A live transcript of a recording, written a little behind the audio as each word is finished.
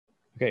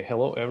Okay,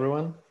 hello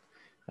everyone.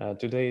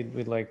 Today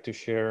we'd like to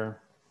share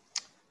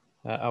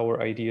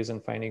our ideas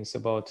and findings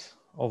about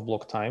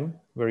off-block time,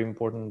 very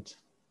important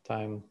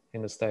time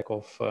in the stack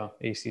of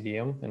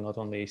ACDM, and not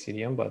only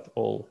ACDM, but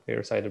all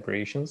airside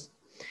operations.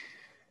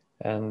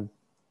 And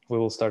we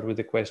will start with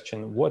the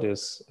question, what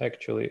is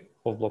actually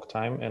off-block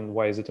time and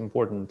why is it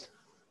important?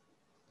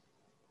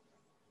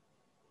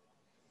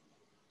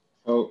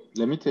 So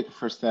let me take a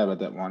first stab at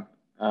that one.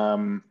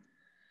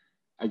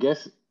 I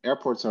guess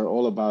airports are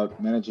all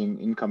about managing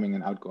incoming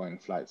and outgoing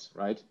flights,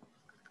 right?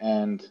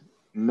 And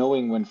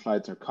knowing when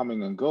flights are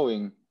coming and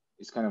going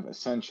is kind of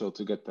essential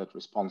to get that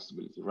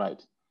responsibility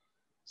right.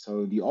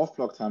 So the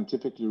off-block time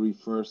typically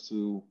refers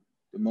to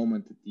the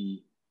moment that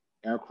the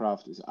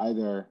aircraft is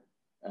either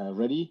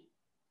ready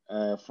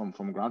from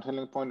a ground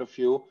handling point of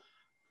view,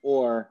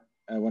 or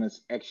when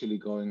it's actually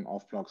going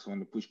off-block, so when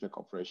the pushback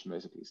operation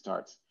basically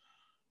starts.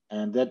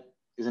 And that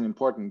is an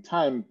important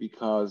time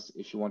because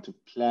if you want to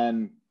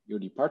plan your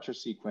departure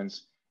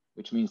sequence,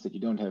 which means that you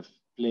don't have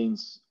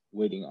planes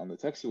waiting on the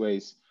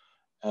taxiways,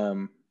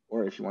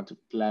 or if you want to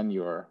plan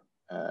your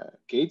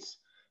gates,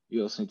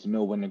 you also need to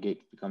know when the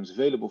gate becomes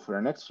available for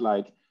your next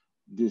flight.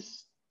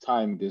 This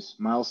time, this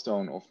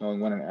milestone of knowing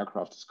when an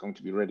aircraft is going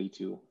to be ready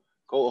to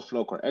go off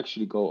block or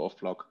actually go off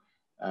block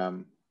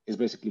is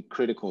basically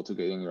critical to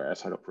getting your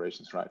airside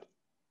operations right.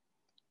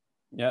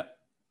 Yeah.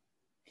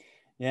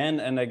 Yeah,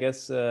 and I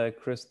guess,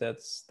 Chris,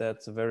 that's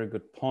a very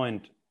good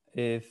point.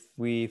 If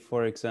we,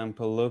 for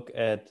example, look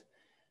at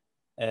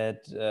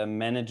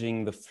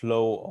managing the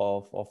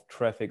flow of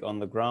traffic on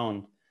the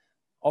ground,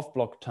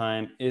 off-block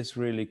time is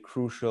really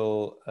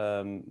crucial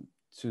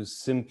to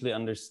simply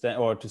understand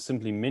or to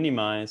simply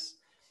minimize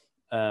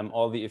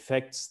all the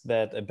effects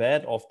that a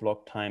bad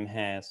off-block time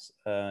has,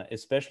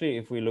 especially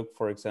if we look,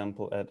 for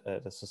example, at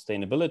a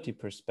sustainability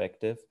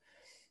perspective.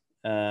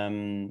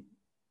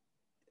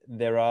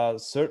 There are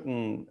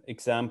certain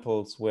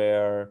examples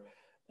where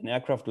an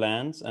aircraft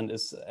lands and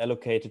is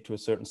allocated to a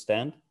certain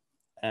stand,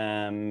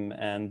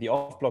 and the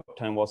off-block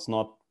time was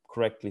not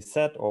correctly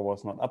set or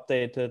was not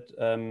updated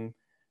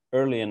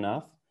early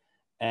enough.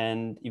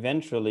 And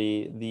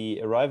eventually the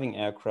arriving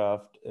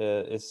aircraft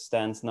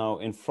stands now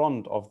in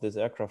front of this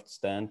aircraft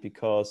stand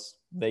because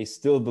they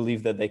still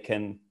believe that they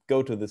can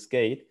go to this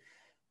gate.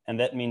 And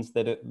that means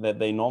that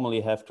they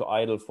normally have to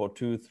idle for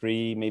 2,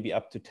 3, maybe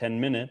up to 10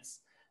 minutes,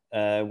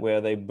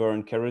 where they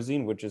burn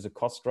kerosene, which is a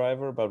cost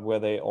driver, but where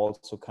they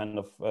also kind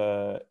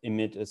of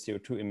emit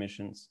CO2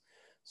 emissions.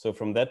 So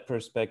from that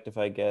perspective,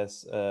 I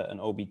guess an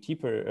OBT,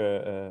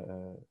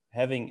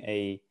 having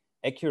a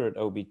accurate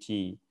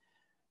OBT,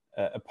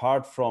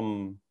 apart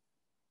from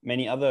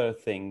many other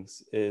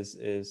things,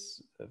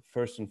 is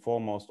first and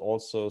foremost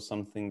also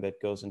something that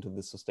goes into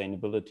the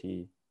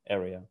sustainability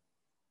area.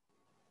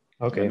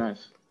 Okay,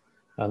 nice.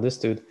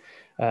 Understood.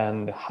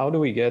 And how do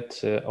we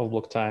get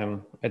off-block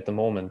time at the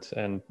moment,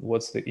 and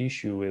what's the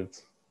issue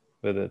with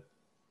it?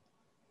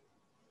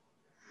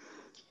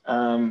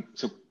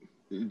 So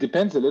it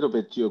depends a little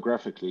bit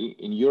geographically.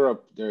 In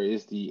Europe, there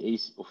is the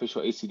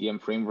official ACDM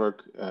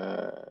framework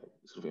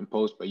sort of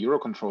imposed by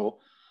Eurocontrol.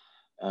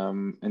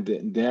 And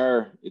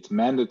there it's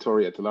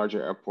mandatory at the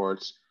larger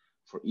airports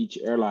for each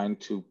airline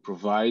to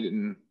provide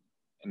an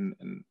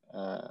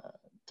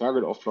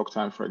target off-block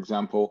time, for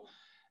example,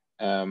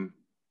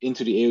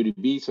 into the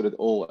AODB so that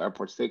all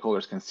airport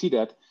stakeholders can see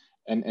that.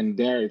 And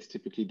there it's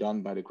typically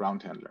done by the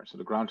ground handler. So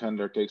the ground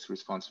handler takes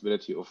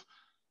responsibility of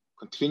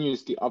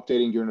continuously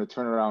updating during the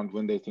turnaround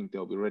when they think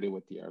they'll be ready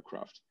with the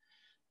aircraft.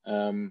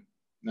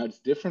 Now it's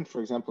different,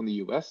 for example, in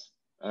the US,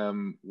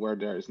 where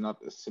there is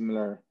not a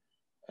similar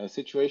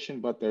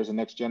situation, but there's a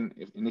next gen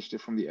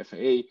initiative from the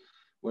FAA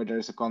where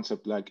there's a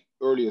concept like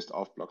earliest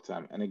off-block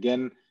time. And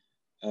again,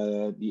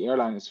 the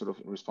airline is sort of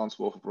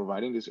responsible for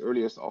providing this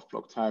earliest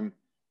off-block time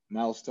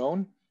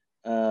milestone,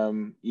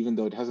 even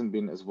though it hasn't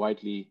been as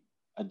widely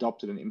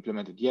adopted and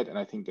implemented yet. And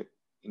I think that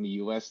in the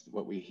US,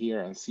 what we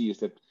hear and see is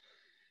that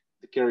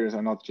the carriers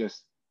are not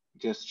just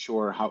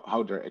sure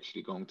how they're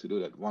actually going to do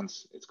that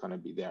once it's going to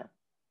be there.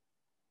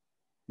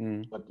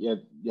 But yeah,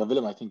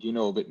 Willem, I think you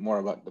know a bit more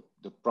about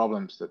the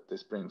problems that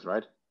this brings,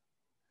 right?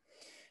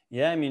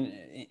 Yeah, I mean,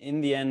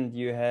 in the end,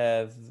 you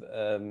have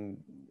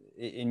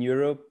in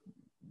Europe,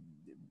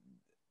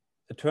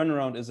 a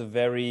turnaround is a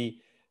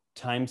very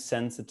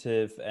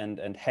time-sensitive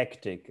and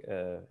hectic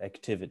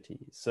activity.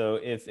 So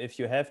if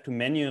you have to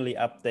manually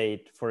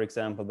update, for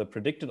example, the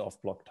predicted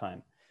off-block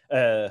time,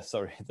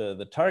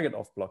 the target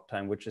off-block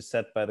time, which is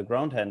set by the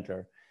ground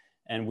handler,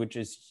 and which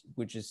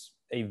is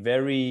a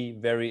very,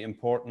 very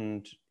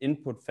important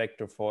input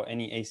factor for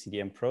any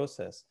ACDM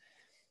process.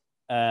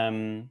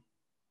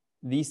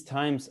 These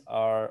times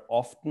are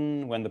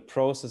often, when the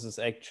process is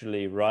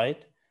actually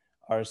right,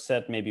 are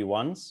set maybe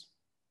once,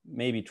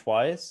 maybe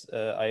twice.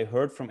 I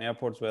heard from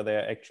airports where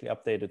they're actually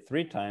updated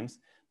 3 times,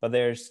 but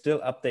they're still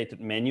updated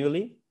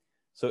manually.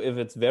 So if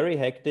it's very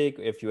hectic,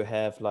 if you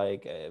have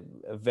like a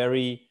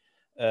very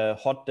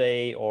hot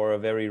day or a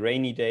very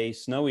rainy day,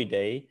 snowy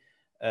day,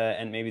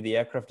 and maybe the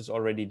aircraft is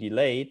already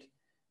delayed,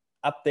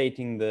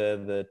 updating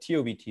the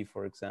TOBT,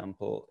 for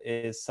example,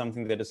 is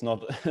something that is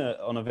not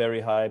on a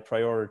very high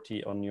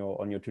priority on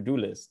your to-do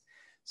list.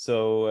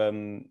 So,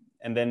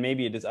 and then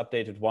maybe it is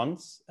updated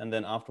once and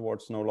then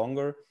afterwards no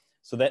longer.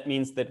 So that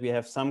means that we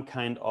have some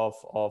kind of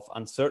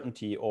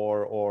uncertainty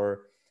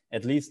or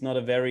at least not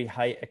a very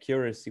high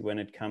accuracy when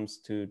it comes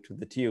to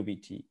the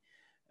TOBT.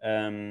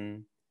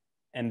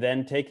 And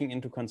then taking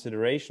into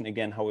consideration,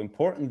 again, how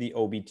important the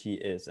OBT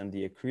is and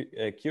the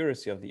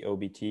accuracy of the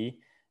OBT,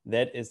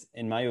 that is,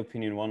 in my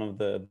opinion, one of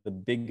the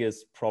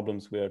biggest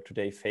problems we are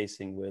today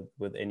facing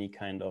with any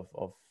kind of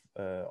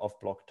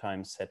off-block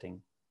time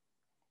setting.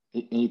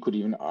 And you could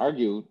even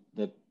argue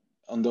that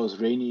on those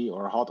rainy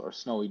or hot or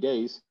snowy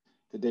days,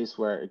 the days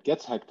where it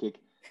gets hectic,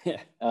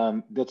 Yeah.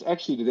 That's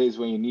actually the days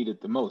when you need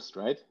it the most,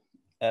 right?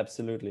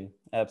 Absolutely,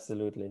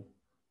 absolutely.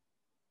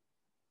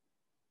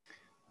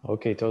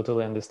 Okay,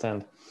 totally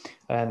understand.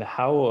 And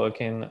how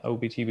can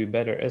OBT be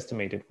better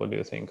estimated? What do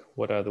you think?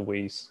 What are the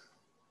ways?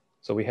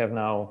 So we have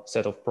now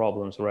set of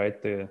problems,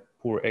 right? The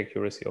poor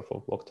accuracy of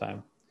block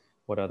time.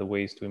 What are the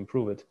ways to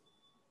improve it?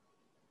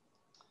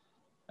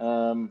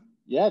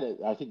 Yeah,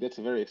 I think that's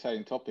a very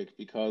exciting topic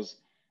because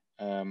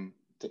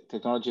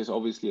technology has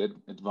obviously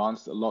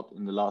advanced a lot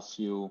in the last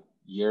few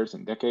years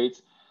and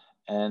decades.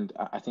 And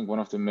I think one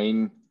of the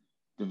main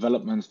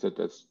developments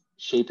that's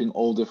shaping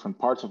all different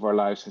parts of our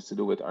lives has to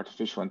do with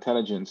artificial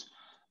intelligence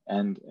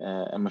and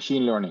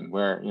machine learning,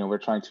 where we're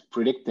trying to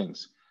predict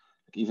things.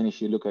 Like even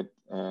if you look at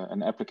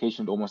an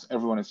application that almost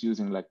everyone is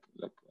using, like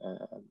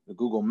the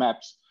Google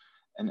Maps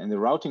and the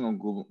routing on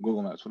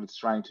Google Maps, what it's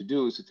trying to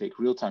do is to take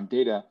real-time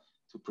data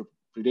to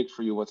predict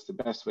for you what's the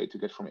best way to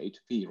get from A to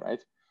B,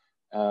 right?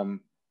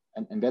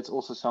 And that's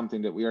also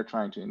something that we are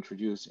trying to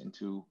introduce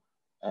into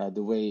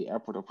the way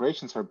airport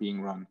operations are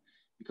being run,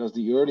 because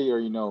the earlier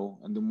you know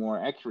and the more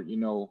accurate you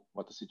know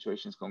what the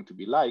situation is going to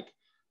be like,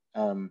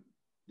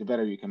 the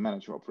better you can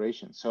manage your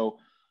operation. So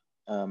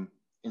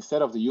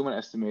instead of the human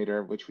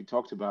estimator, which we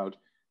talked about,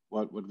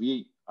 what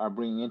we are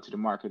bringing into the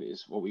market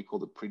is what we call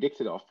the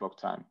predicted off-block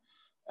time,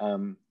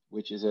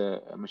 which is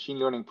a machine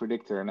learning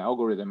predictor, an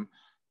algorithm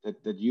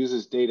that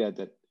uses data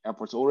that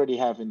airports already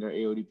have in their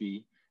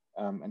AODB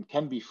and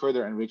can be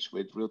further enriched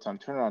with real-time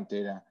turnaround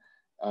data.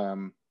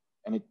 And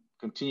it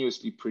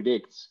continuously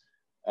predicts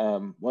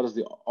what is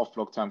the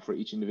off-block time for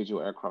each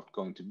individual aircraft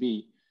going to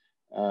be.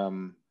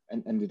 And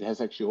it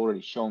has actually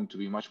already shown to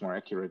be much more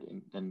accurate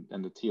than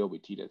the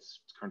TOBT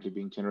that's currently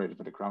being generated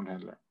by the ground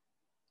handler.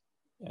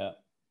 Yeah.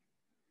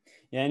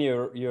 Yeah, and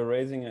you're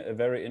raising a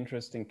very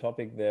interesting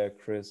topic there,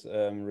 Chris,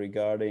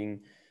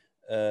 regarding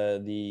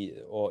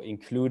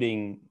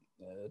including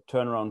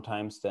turnaround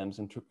timestamps,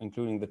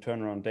 including the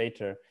turnaround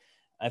data.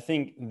 I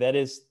think that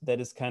is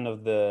kind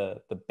of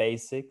the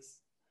basics.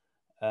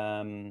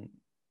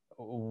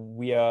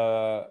 We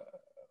are,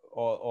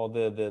 or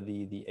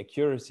the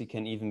accuracy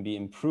can even be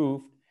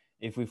improved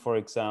if we, for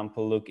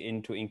example, look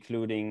into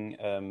including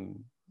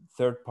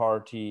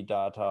third-party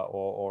data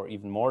or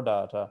even more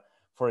data.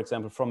 For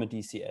example, from a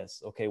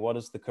DCS, okay, what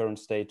is the current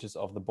status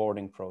of the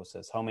boarding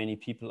process? How many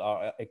people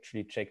are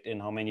actually checked in?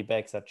 How many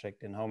bags are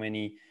checked in? How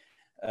many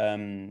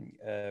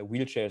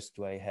wheelchairs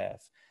do I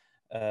have?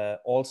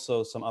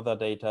 Also, some other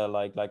data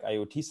like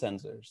IoT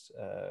sensors.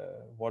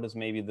 What is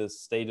maybe the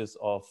status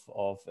of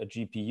a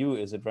GPU?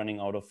 Is it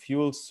running out of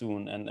fuel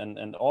soon?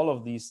 And all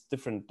of these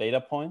different data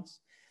points,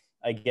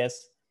 I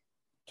guess,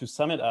 to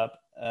sum it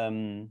up,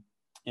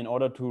 in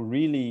order to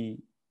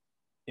really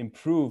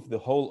improve the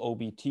whole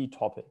OBT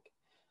topic,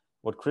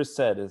 what Chris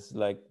said is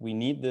like, we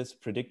need this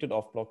predicted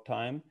off-block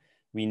time.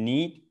 We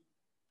need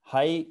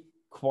high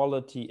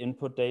quality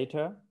input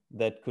data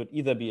that could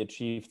either be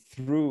achieved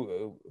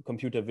through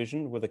computer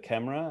vision with a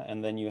camera,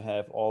 and then you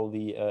have all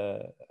the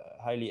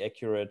highly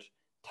accurate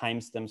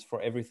timestamps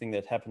for everything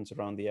that happens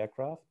around the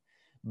aircraft,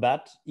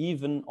 but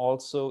even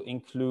also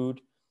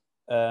include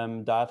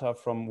data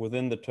from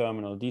within the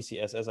terminal,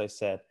 DCS, as I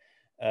said,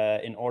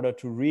 in order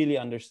to really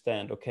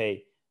understand,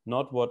 okay,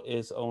 not what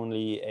is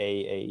only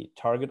a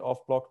target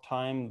off-block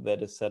time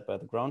that is set by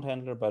the ground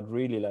handler, but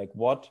really like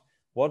what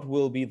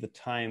will be the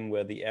time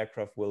where the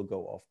aircraft will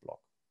go off-block.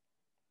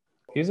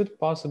 Is it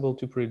possible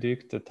to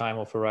predict the time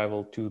of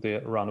arrival to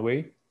the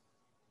runway?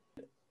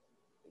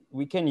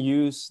 We can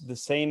use the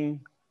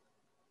same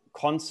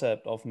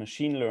concept of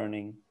machine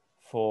learning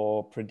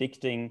for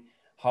predicting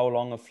how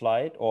long a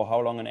flight or how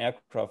long an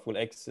aircraft will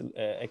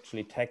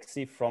actually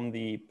taxi from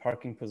the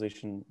parking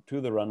position to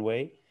the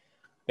runway,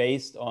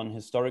 based on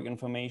historic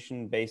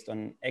information, based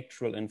on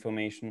actual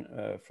information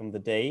from the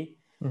day.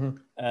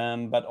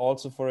 Mm-hmm. But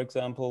also, for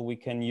example, we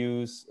can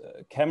use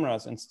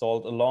cameras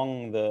installed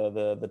along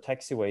the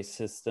taxiway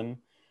system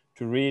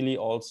to really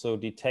also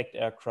detect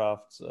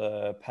aircrafts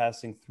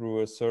passing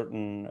through a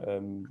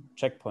certain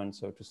checkpoint,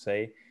 so to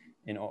say,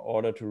 in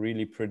order to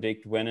really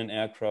predict when an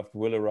aircraft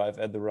will arrive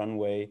at the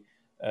runway,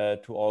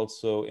 to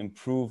also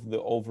improve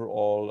the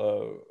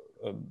overall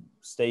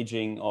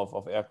staging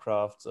of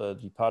aircraft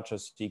departure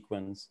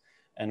sequence,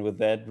 and with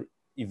that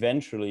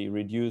eventually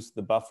reduce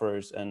the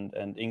buffers and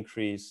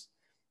increase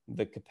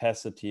the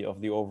capacity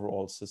of the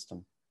overall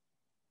system.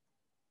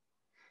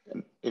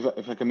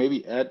 if I can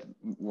maybe add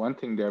one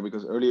thing there,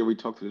 because earlier we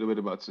talked a little bit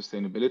about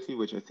sustainability,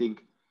 which I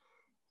think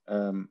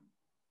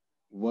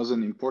was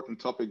an important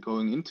topic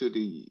going into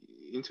the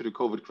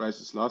COVID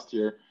crisis last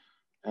year.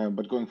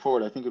 But going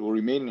forward, I think it will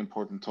remain an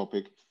important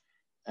topic.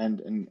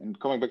 And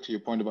coming back to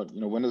your point about,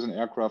 when does an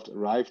aircraft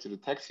arrive to the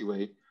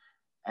taxiway?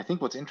 I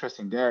think what's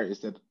interesting there is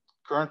that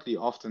currently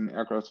often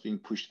aircraft being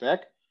pushed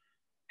back,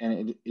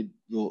 and it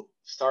will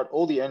start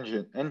all the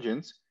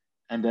engines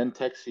and then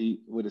taxi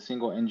with a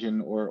single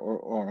engine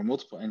or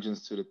multiple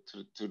engines to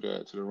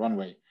the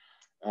runway.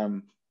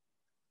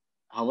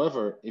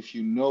 However, if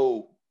you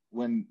know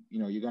when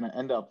you're going to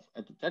end up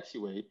at the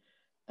taxiway,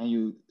 and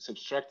you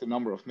subtract the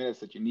number of minutes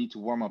that you need to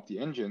warm up the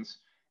engines,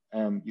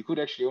 you could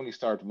actually only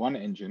start one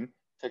engine,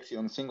 taxi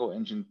on a single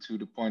engine to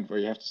the point where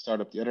you have to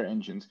start up the other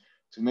engines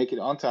to make it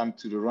on time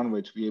to the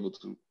runway to be able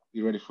to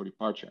be ready for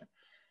departure.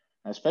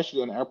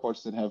 Especially on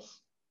airports that have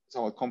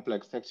somewhat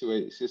complex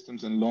taxiway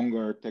systems and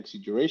longer taxi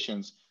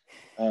durations.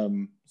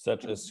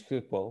 Such as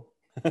Schiphol.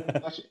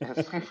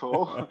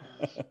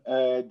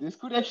 This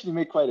could actually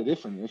make quite a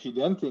difference. If you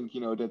then think,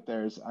 that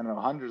there's, I don't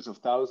know, hundreds of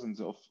thousands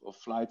of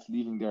flights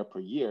leaving there per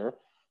year,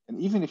 and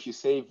even if you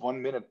save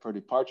 1 minute per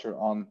departure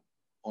on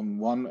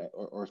one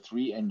or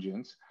three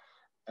engines,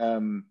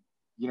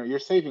 you're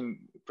saving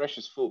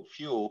precious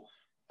fuel,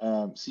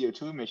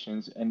 CO2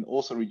 emissions, and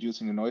also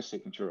reducing the noise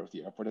signature of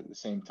the airport at the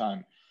same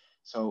time.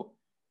 So,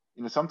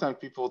 sometimes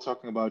people are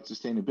talking about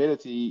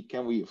sustainability.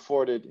 Can we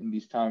afford it in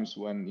these times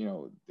when,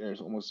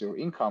 there's almost zero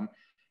income?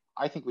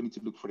 I think we need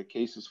to look for the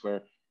cases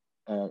where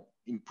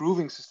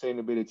improving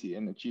sustainability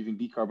and achieving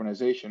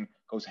decarbonization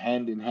goes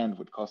hand in hand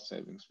with cost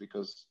savings,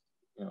 because,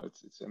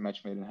 it's a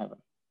match made in heaven.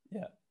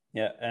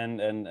 Yeah,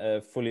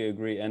 and fully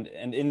agree. And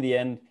in the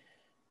end,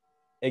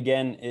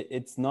 again,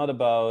 it's not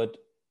about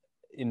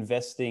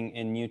investing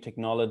in new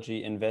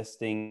technology,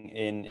 investing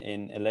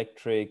in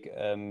electric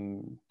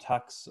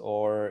tugs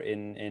or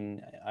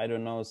in I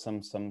don't know,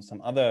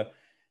 some other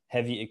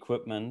heavy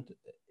equipment.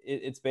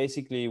 It's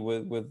basically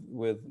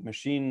with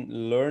machine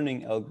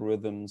learning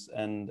algorithms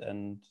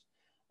and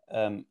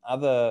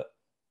other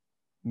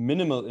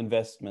minimal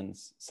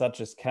investments,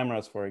 such as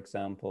cameras, for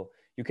example,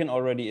 you can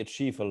already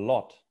achieve a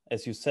lot.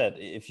 As you said,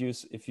 if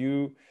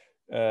you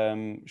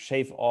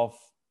shave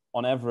off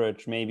on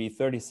average maybe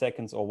 30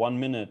 seconds or 1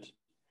 minute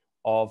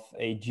of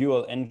a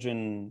dual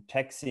engine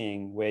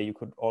taxiing, where you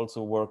could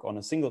also work on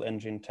a single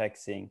engine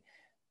taxiing,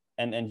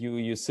 and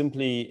you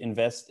simply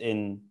invest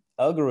in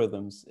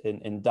algorithms,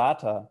 in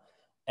data,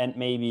 and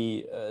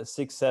maybe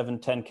 6, 7,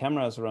 10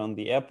 cameras around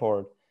the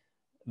airport,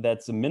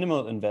 that's a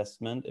minimal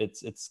investment. It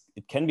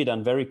can be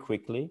done very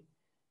quickly,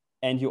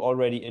 and you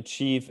already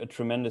achieve a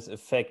tremendous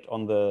effect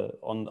on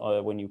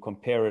when you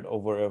compare it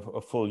over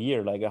a full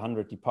year, like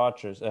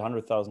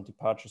 100,000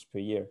 departures per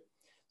year.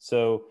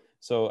 So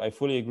I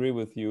fully agree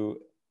with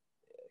you.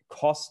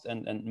 Cost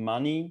and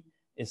money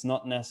is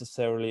not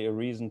necessarily a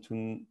reason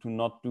to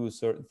not do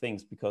certain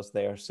things, because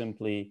they are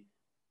simply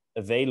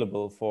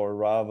available for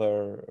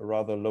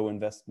rather low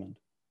investment.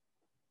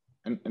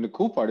 And the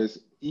cool part is,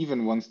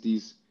 even once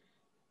these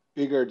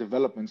bigger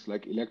developments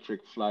like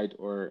electric flight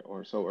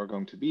or so are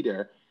going to be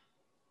there,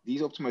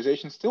 these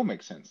optimizations still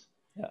make sense.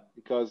 Yeah.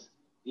 Because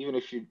even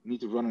if you need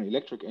to run an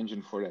electric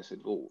engine for this,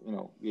 it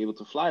will be able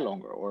to fly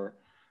longer. Or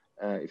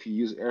if you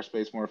use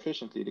airspace more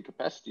efficiently, the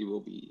capacity will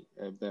be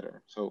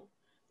better. So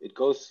it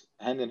goes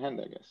hand in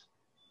hand, I guess.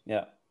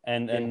 Yeah,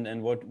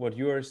 and what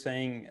you are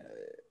saying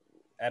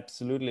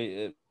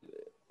absolutely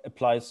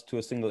applies to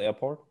a single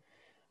airport.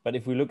 But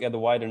if we look at the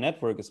wider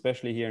network,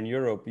 especially here in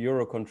Europe,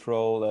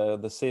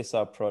 Eurocontrol, the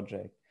CESAR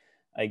project,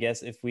 I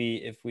guess if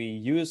we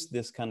use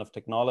this kind of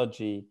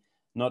technology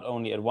not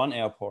only at one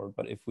airport,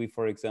 but if we,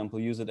 for example,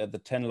 use it at the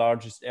 10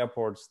 largest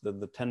airports,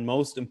 the 10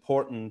 most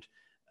important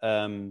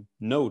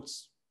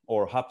nodes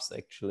or hubs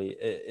actually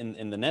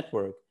in the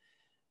network,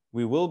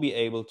 we will be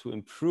able to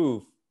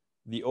improve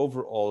the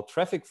overall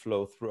traffic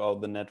flow throughout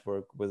the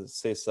network with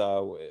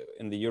CESAR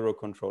in the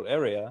Eurocontrol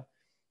area,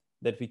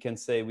 that we can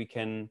say we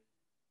can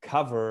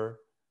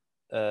cover,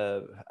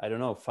 I don't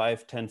know,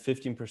 5, 10,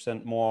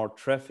 15% more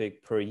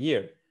traffic per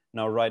year.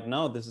 Now, right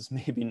now, this is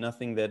maybe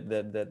nothing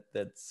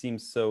that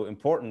seems so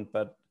important,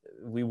 but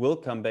we will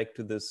come back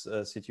to this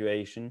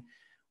situation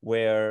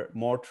where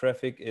more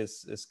traffic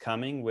is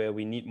coming, where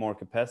we need more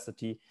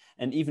capacity.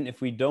 And even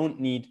if we don't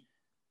need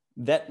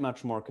that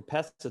much more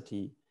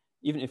capacity,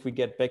 even if we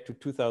get back to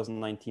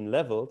 2019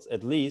 levels,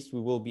 at least we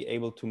will be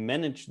able to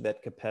manage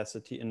that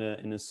capacity in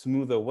a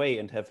smoother way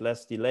and have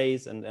less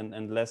delays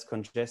and less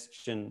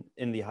congestion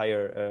in the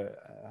higher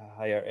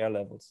air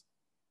levels.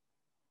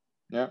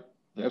 Yeah,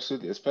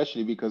 absolutely.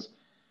 Especially because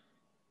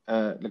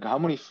like how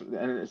many,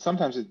 and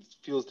sometimes it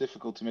feels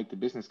difficult to make the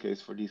business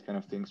case for these kind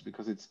of things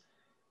because it's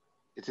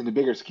in the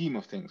bigger scheme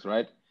of things,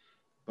 right?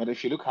 But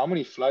if you look how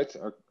many flights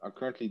are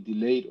currently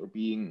delayed or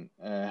being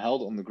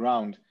held on the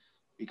ground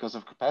because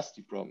of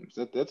capacity problems,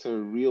 that's a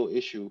real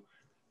issue.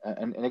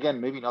 And again,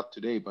 maybe not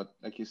today, but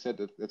like you said,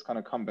 that's going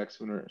to come back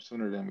sooner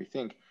than we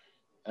think.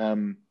 How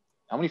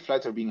many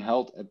flights are being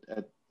held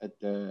at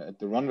the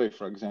runway,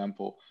 for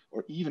example,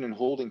 or even in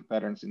holding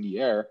patterns in the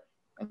air,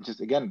 and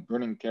just again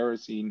burning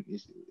kerosene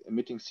is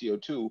emitting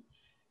CO2.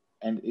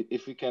 And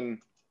if we can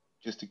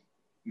just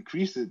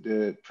increase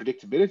the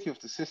predictability of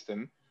the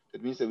system,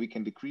 that means that we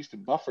can decrease the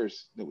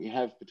buffers that we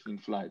have between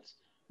flights.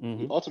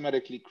 We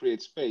automatically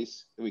create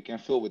space that we can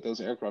fill with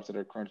those aircraft that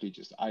are currently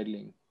just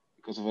idling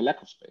because of a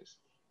lack of space.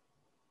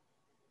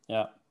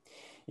 Yeah,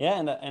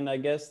 and I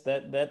guess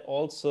that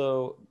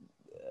also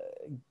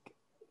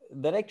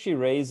that actually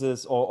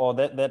raises or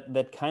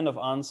that kind of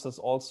answers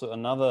also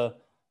another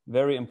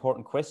very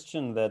important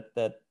question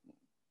that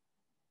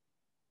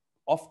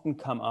often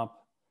come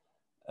up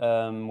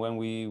when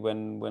we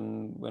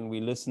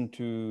listen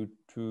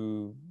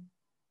to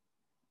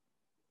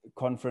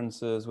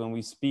conferences, when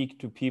we speak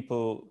to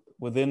people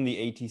within the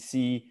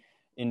ATC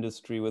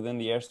industry, within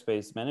the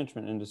airspace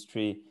management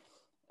industry,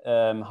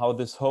 how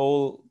this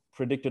whole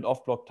predicted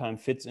off-block time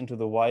fits into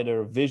the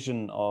wider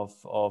vision of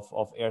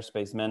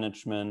airspace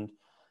management.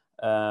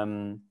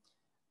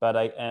 But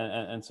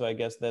so I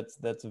guess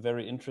that's a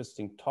very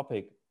interesting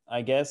topic.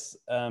 I guess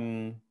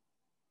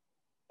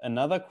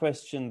another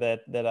question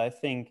that I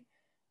think,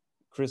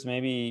 Chris,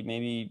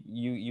 maybe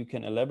you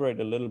can elaborate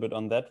a little bit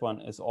on that one,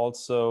 is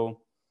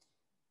also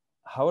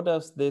how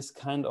does this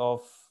kind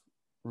of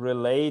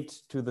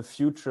relate to the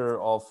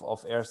future of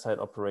airside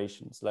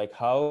operations? Like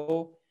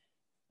how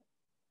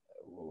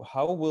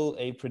will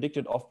a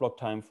predicted off-block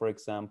time, for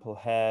example,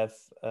 have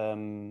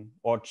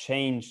or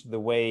change the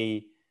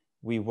way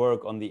we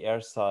work on the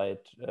airside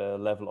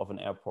level of an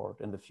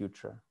airport in the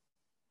future?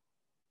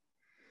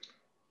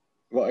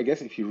 Well, I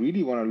guess if you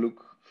really want to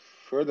look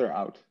further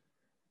out,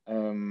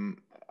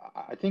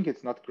 I think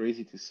it's not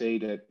crazy to say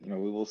that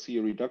we will see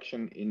a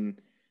reduction in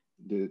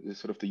the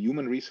sort of the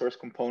human resource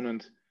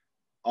component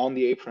on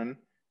the apron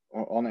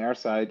or on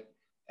airside,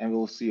 and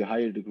we'll see a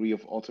higher degree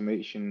of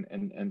automation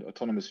and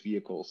autonomous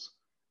vehicles.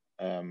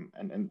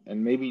 And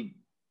maybe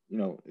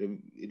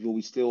it will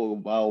be still a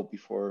while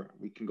before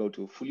we can go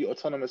to a fully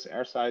autonomous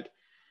airside,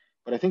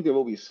 but I think there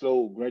will be a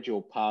slow,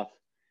 gradual path,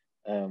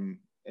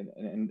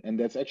 and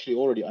that's actually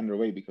already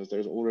underway because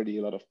there's already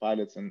a lot of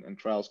pilots and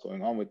trials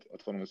going on with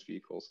autonomous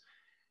vehicles.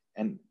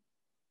 And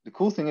the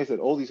cool thing is that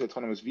all these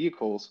autonomous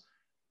vehicles,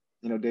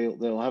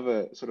 they'll have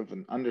a sort of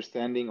an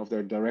understanding of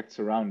their direct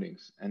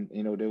surroundings, and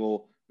they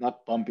will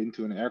not bump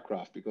into an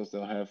aircraft because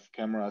they'll have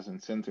cameras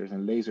and sensors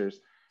and lasers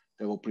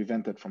that will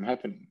prevent that from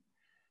happening.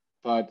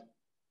 But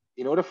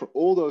in order for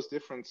all those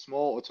different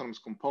small autonomous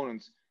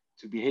components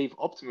to behave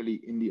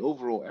optimally in the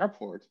overall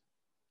airport,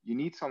 you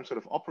need some sort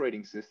of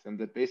operating system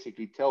that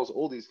basically tells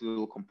all these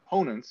little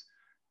components,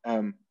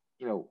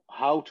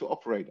 how to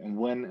operate and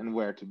when and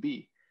where to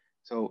be.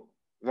 So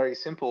a very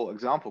simple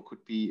example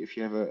could be if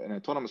you have an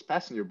autonomous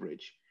passenger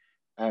bridge,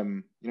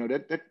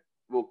 that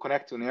will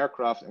connect to an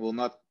aircraft and will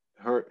not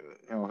hurt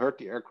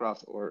the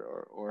aircraft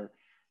or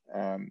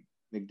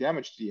make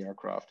damage to the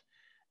aircraft.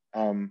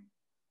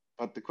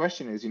 But the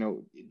question is,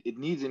 it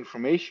needs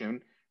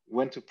information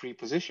when to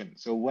pre-position.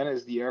 So when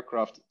is the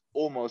aircraft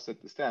almost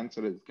at the stand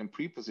so that it can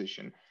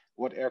pre-position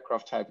what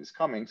aircraft type is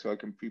coming so I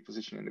can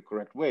pre-position in the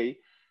correct way?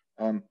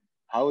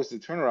 How is the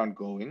turnaround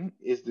going?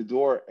 Is the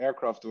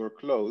aircraft door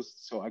closed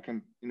so I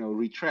can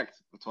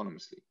retract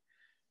autonomously?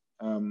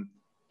 And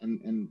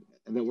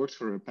that works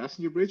for a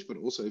passenger bridge, but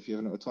also if you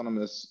have an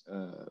autonomous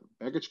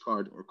baggage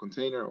cart or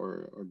container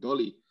or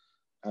dolly,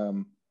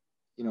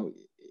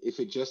 if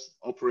it just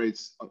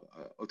operates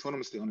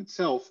autonomously on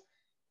itself,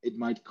 it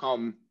might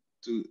come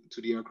to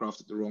the aircraft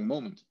at the wrong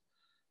moment.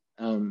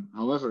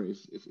 However,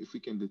 if we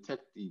can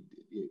detect the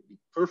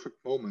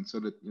perfect moment so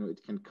that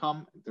it can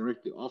come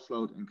directly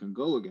offload and can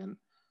go again,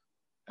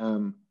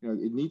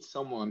 it needs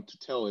someone to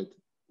tell it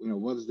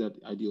what is that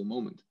ideal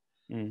moment.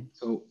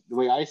 So the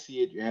way I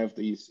see it, you have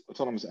these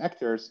autonomous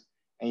actors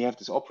and you have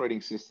this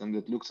operating system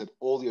that looks at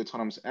all the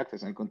autonomous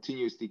actors and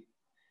continuously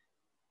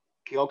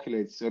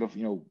calculates sort of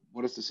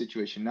what is the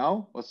situation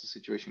now, what's the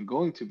situation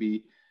going to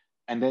be,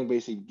 and then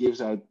basically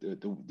gives out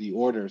the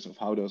orders of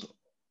how those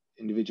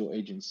individual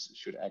agents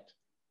should act.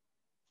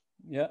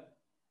 Yeah,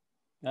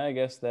 I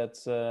guess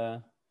that's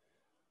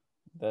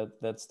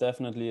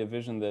definitely a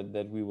vision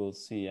that we will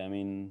see. I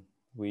mean,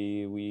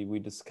 we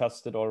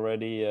discussed it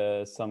already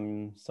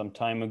some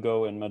time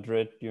ago in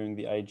Madrid during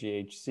the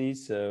IGHC,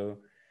 so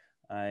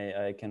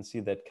I can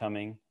see that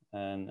coming,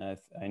 and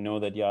I know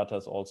that IATA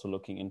is also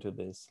looking into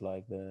this,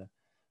 like the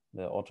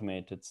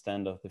automated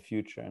stand of the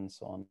future and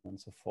so on and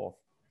so forth.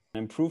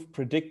 Improved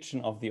prediction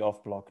of the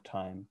off-block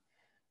time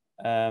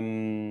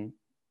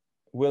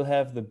will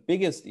have the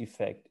biggest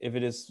effect if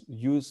it is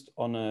used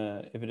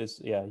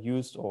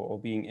used or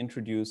being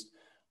introduced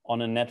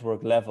on a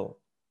network level.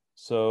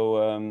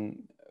 So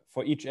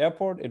for each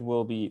airport, it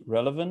will be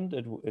relevant.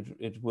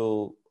 It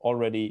will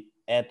already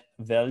add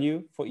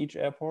value for each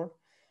airport.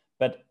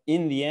 But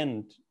in the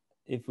end,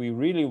 if we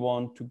really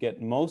want to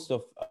get most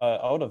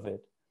out of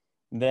it,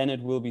 then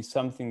it will be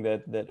something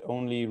that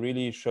only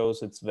really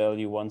shows its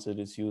value once it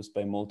is used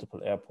by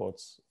multiple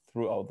airports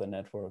throughout the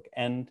network.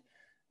 And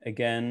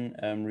again,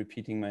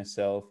 repeating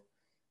myself,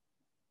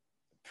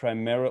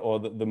 primary or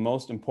the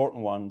most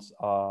important ones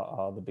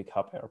are the big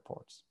hub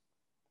airports.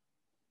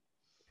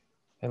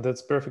 And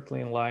that's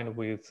perfectly in line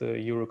with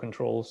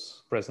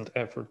Eurocontrol's present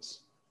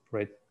efforts,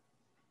 right?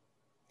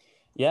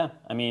 Yeah,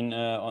 I mean,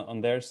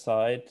 on their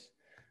side,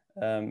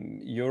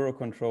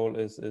 Eurocontrol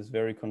is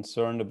very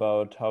concerned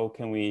about how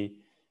can we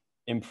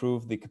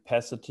improve the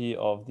capacity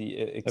of the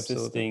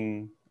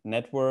existing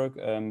network,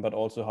 but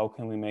also how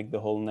can we make the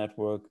whole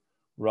network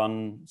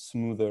run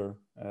smoother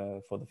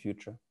for the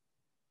future.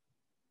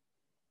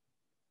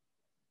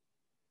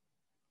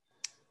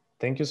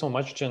 Thank you so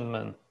much,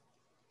 gentlemen.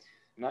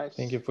 Nice.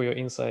 Thank you for your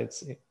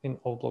insights in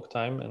off-block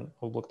time and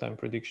off-block time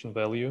prediction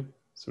value.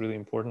 It's really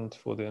important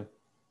for the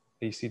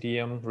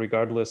ACDM,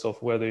 regardless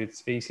of whether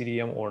it's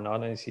ACDM or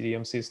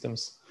non-ACDM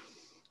systems.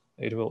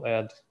 It will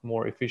add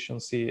more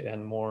efficiency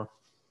and more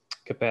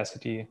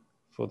capacity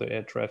for the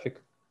air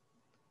traffic,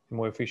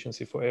 more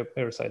efficiency for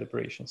airside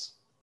operations.